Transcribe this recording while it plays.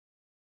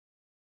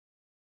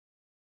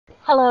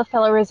Hello,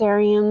 fellow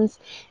rosarians.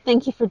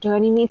 Thank you for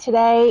joining me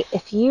today.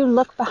 If you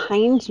look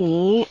behind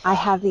me, I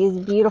have these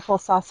beautiful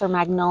saucer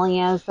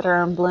magnolias that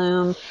are in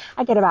bloom.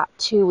 I get about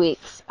 2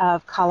 weeks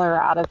of color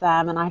out of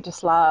them, and I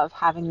just love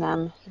having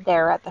them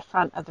there at the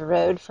front of the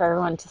road for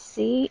everyone to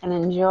see and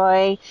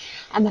enjoy.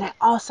 And then I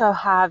also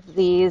have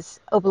these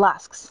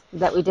obelisks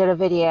that we did a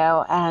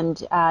video and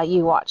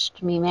you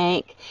watched me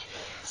make.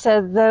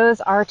 So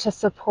those are to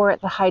support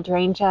the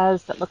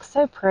hydrangeas that look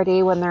so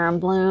pretty when they're in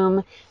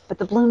bloom, but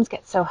the blooms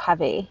get so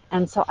heavy.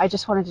 And so I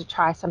just wanted to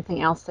try something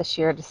else this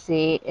year to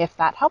see if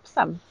that helps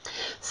them.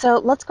 So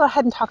let's go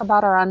ahead and talk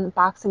about our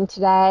unboxing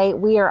today.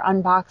 We are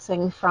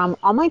unboxing from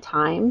My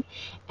Thyme,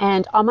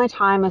 and My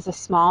Thyme is a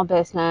small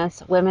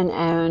business, women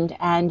owned,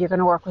 and you're going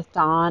to work with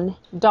Dawn.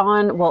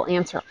 Dawn will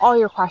answer all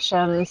your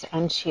questions,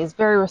 and she is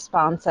very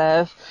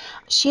responsive.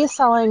 She is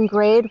selling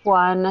grade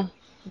 1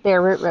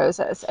 bare root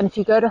roses, and if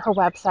you go to her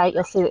website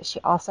you'll see that she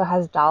also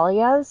has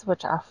dahlias,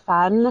 which are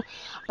fun.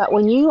 But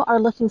when you are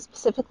looking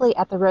specifically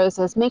at the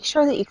roses, make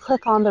sure that you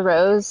click on the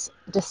rose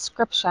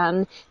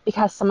description,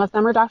 because some of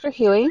them are Dr.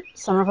 Huey,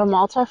 some of them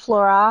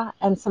Multiflora,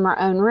 and some are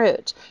own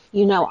root.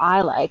 You know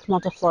I like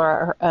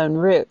Multiflora or own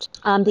root.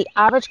 The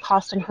average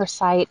cost on her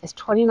site is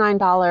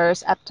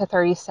 $29 up to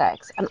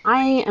 $36, and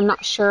I am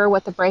not sure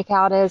what the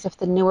breakout is if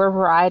the newer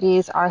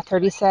varieties are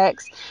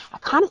 $36. I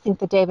kind of think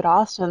the David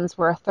Austins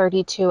were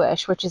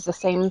 $32-ish, which is the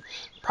same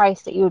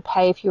price that you would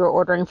pay if you were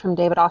ordering from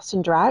David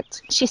Austin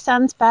direct. She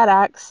sends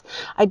FedEx.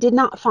 I did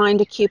not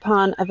find a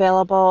coupon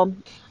available.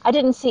 I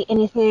didn't see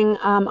anything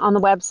on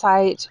the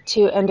website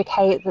to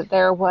indicate that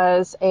there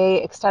was a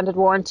extended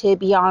warranty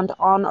beyond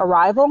on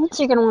arrival.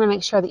 So you're going to want to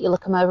make sure that you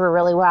look them over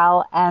really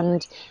well,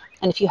 and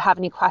if you have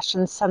any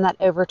questions, send that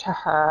over to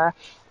her.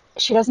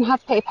 She doesn't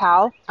have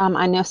PayPal.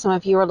 I know some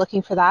of you are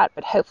looking for that,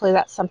 but hopefully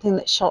that's something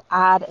that she'll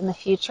add in the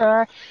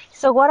future.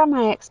 So what am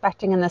I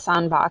expecting in this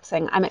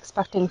unboxing? I'm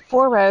expecting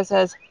 4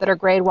 roses that are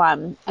grade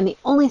 1, and the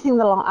only thing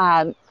that I'll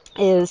add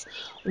is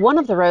one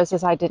of the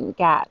roses I didn't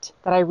get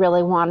that I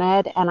really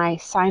wanted, and I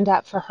signed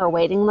up for her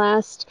waiting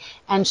list,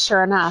 and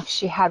sure enough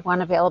she had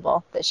one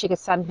available that she could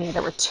send me.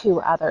 There were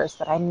 2 others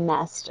that I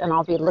missed, and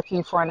I'll be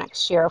looking for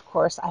next year, of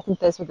course. I think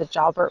those were the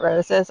Jalbert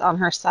roses on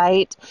her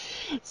site.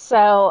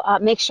 So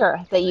make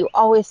sure that you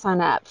always sign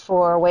up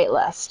for wait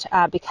list,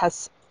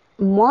 because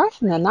more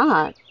often than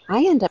not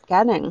I end up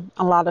getting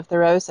a lot of the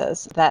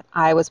roses that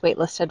I was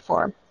waitlisted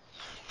for.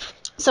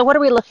 So what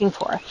are we looking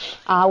for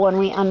when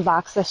we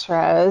unbox this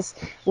rose?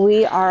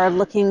 We are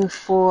looking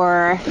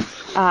for,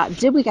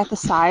 did we get the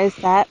size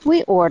that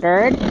we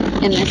ordered?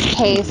 In this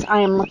case, I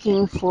am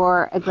looking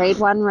for a grade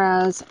 1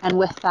 rose, and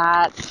with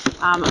that,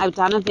 I've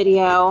done a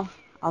video.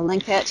 I'll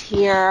link it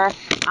here,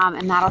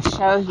 and that'll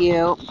show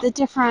you the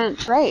different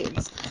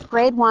grades.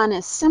 Grade 1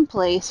 is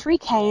simply 3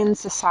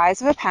 canes the size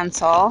of a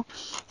pencil.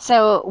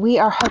 So we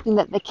are hoping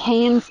that the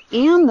canes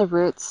and the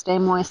roots stay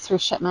moist through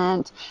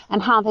shipment,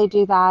 and how they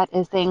do that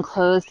is they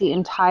enclose the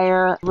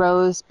entire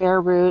rose bare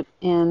root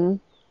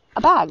in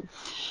a bag.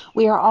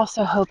 We are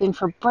also hoping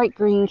for bright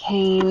green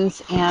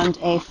canes and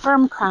a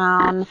firm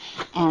crown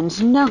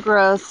and no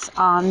growths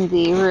on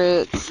the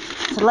roots.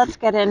 So let's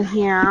get in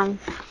here.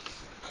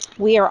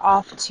 We are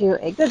off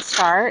to a good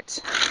start,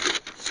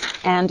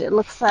 and it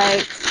looks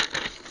like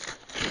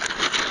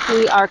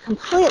we are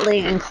completely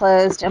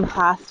enclosed in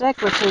plastic,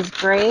 which is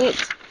great.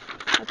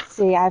 Let's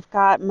see, I've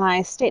got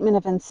my statement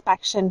of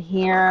inspection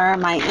here,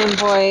 my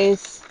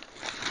invoice.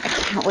 I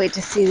can't wait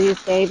to see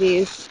these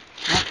babies.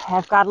 Okay,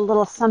 I've got a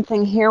little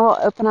something here we'll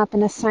open up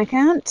in a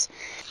second.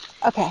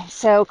 Okay,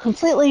 so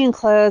completely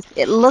enclosed.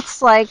 It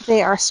looks like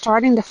they are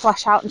starting to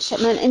flush out in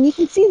shipment, and you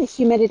can see the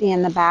humidity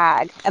in the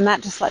bag, and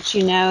that just lets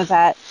you know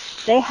that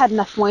they had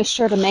enough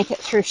moisture to make it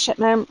through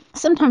shipment.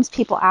 Sometimes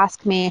people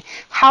ask me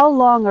how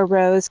long a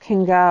rose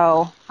can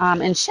go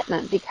in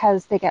shipment,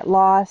 because they get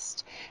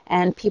lost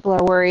and people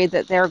are worried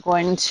that they're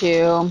going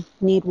to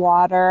need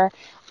water.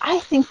 I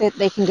think that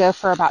they can go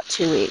for about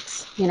 2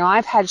 weeks. You know,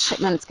 I've had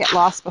shipments get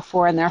lost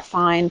before, and they're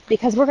fine,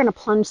 because we're going to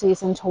plunge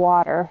these into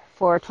water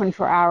for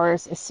 24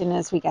 hours as soon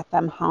as we get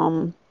them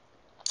home.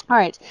 All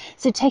right,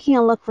 so taking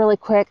a look really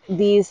quick,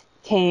 these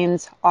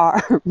canes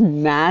are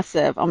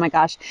massive. Oh my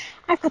gosh,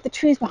 I've got the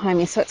trees behind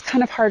me, so it's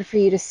kind of hard for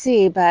you to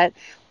see, but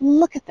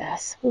look at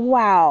this.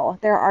 Wow,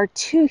 there are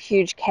 2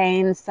 huge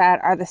canes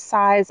that are the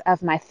size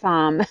of my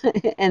thumb,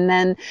 and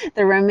then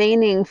the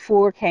remaining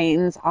 4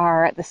 canes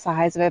are the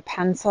size of a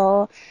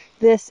pencil.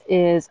 This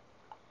is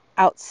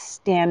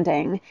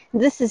outstanding.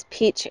 This is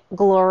Peach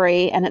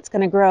Glory, and it's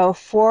going to grow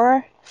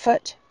 4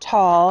 foot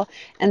tall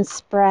and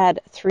spread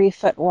 3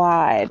 foot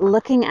wide.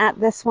 Looking at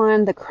this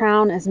one, the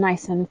crown is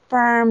nice and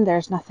firm.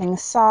 There's nothing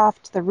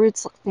soft. The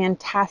roots look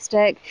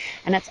fantastic,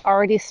 and it's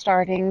already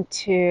starting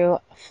to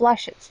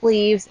flush its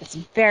leaves. It's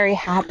very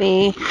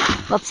happy.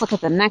 Let's look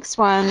at the next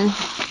one.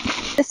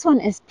 This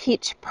one is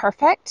Peach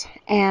Perfect,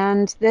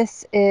 and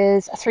this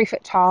is a 3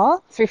 foot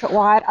tall, 3 foot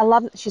wide. I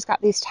love that she's got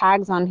these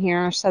tags on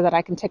here so that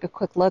I can take a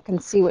quick look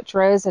and see which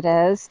rose it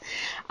is.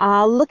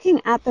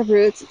 Looking at the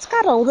roots, it's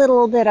got a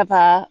little bit of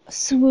a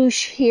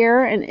swoosh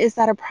here, and is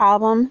that a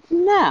problem?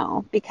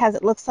 No, because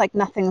it looks like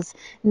nothing's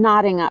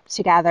knotting up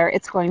together.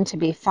 It's going to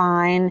be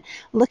fine.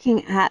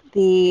 Looking at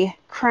the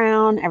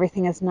crown,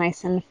 everything is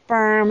nice and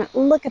firm.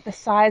 Look at the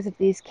size of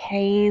these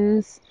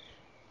canes.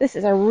 This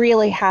is a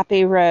really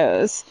happy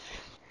rose.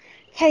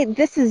 Okay,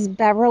 this is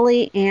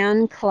Beverly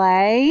and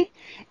Clay,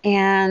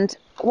 and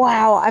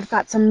wow, I've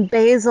got some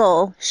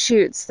basil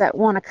shoots that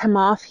want to come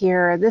off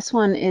here. This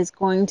one is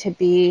going to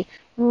be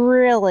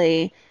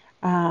really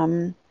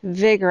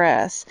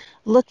vigorous.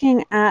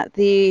 Looking at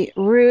the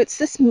roots,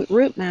 this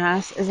root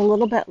mass is a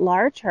little bit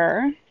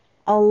larger,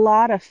 a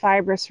lot of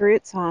fibrous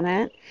roots on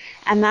it,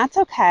 and that's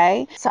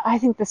okay. So I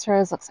think this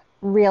rose looks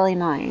really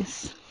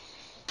nice.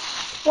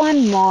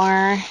 One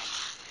more.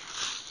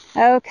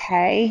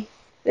 Okay,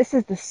 this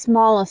is the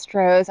smallest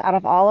rose out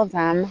of all of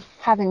them.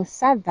 Having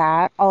said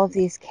that, all of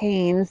these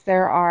canes,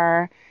 there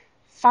are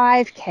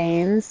 5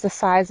 canes the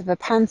size of a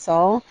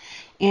pencil,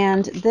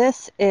 and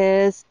this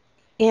is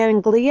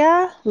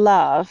Anglia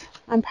Love.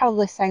 I'm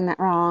probably saying that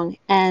wrong.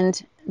 And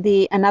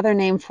another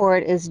name for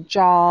it is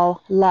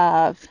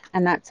Jalbert,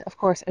 and that's of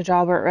course a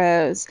Jalbert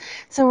rose.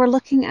 So we're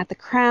looking at the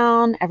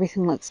crown,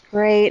 everything looks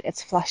great,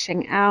 it's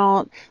flushing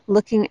out.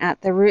 Looking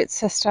at the root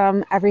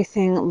system,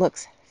 everything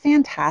looks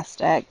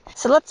fantastic.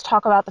 So let's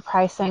talk about the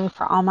pricing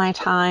for All My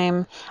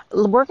Thyme.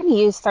 We're going to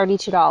use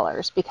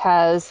 $32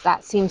 because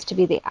that seems to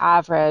be the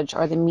average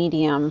or the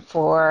medium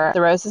for the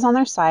roses on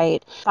their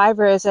site. 5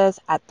 roses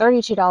at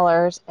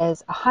 $32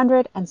 is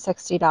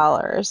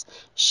 $160.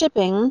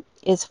 Shipping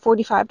is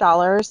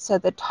 $45, so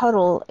the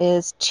total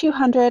is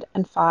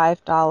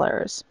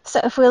 $205. So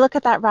if we look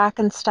at that rack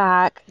and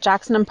stack,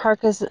 Jackson &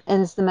 Park is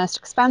the most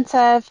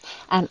expensive,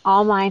 and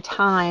All My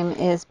Thyme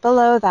is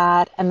below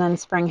that, and then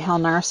Spring Hill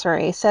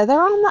Nursery. So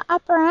they're on the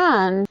upper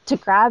end. To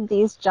grab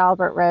these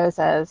Jalbert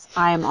roses,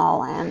 I am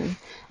all in.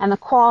 And the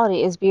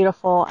quality is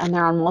beautiful, and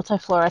they're on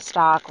Multiflora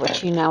stock,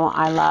 which you know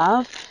I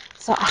love.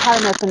 So I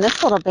haven't opened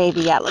this little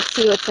baby yet. Let's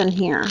see what's in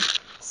here.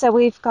 So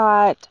we've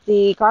got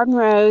the Garden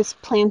Rose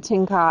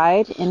Planting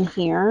Guide in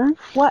here.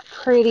 What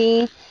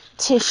pretty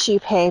tissue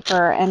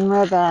paper and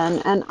ribbon.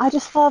 And I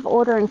just love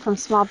ordering from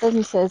small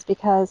businesses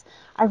because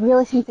I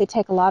really think they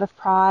take a lot of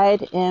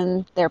pride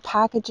in their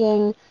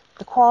packaging,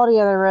 the quality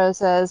of the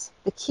roses,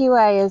 the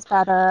QA is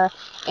better,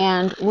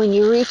 and when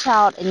you reach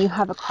out and you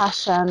have a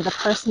question, the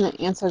person that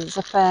answers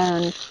the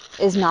phone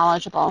is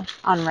knowledgeable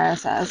on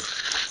roses.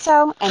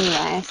 So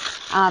anyways,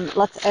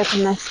 let's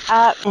open this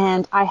up,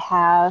 and I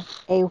have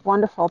a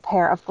wonderful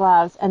pair of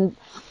gloves, and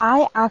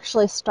I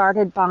actually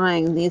started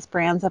buying these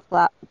brands of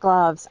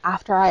gloves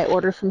after I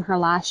ordered from her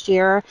last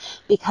year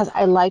because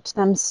I liked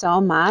them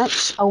so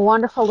much. A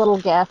wonderful little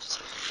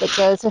gift that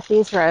goes with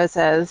these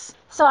roses.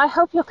 So I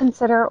hope you'll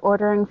consider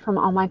ordering from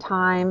All My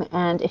Thyme,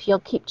 and if you'll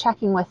keep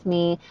checking with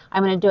me,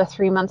 I'm going to do a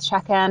 3-month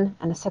check-in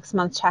and a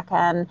 6-month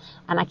check-in,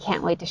 and I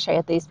can't wait to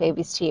show these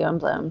babies to you in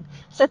bloom.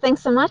 So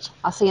thanks so much.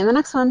 I'll see you in the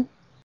next one.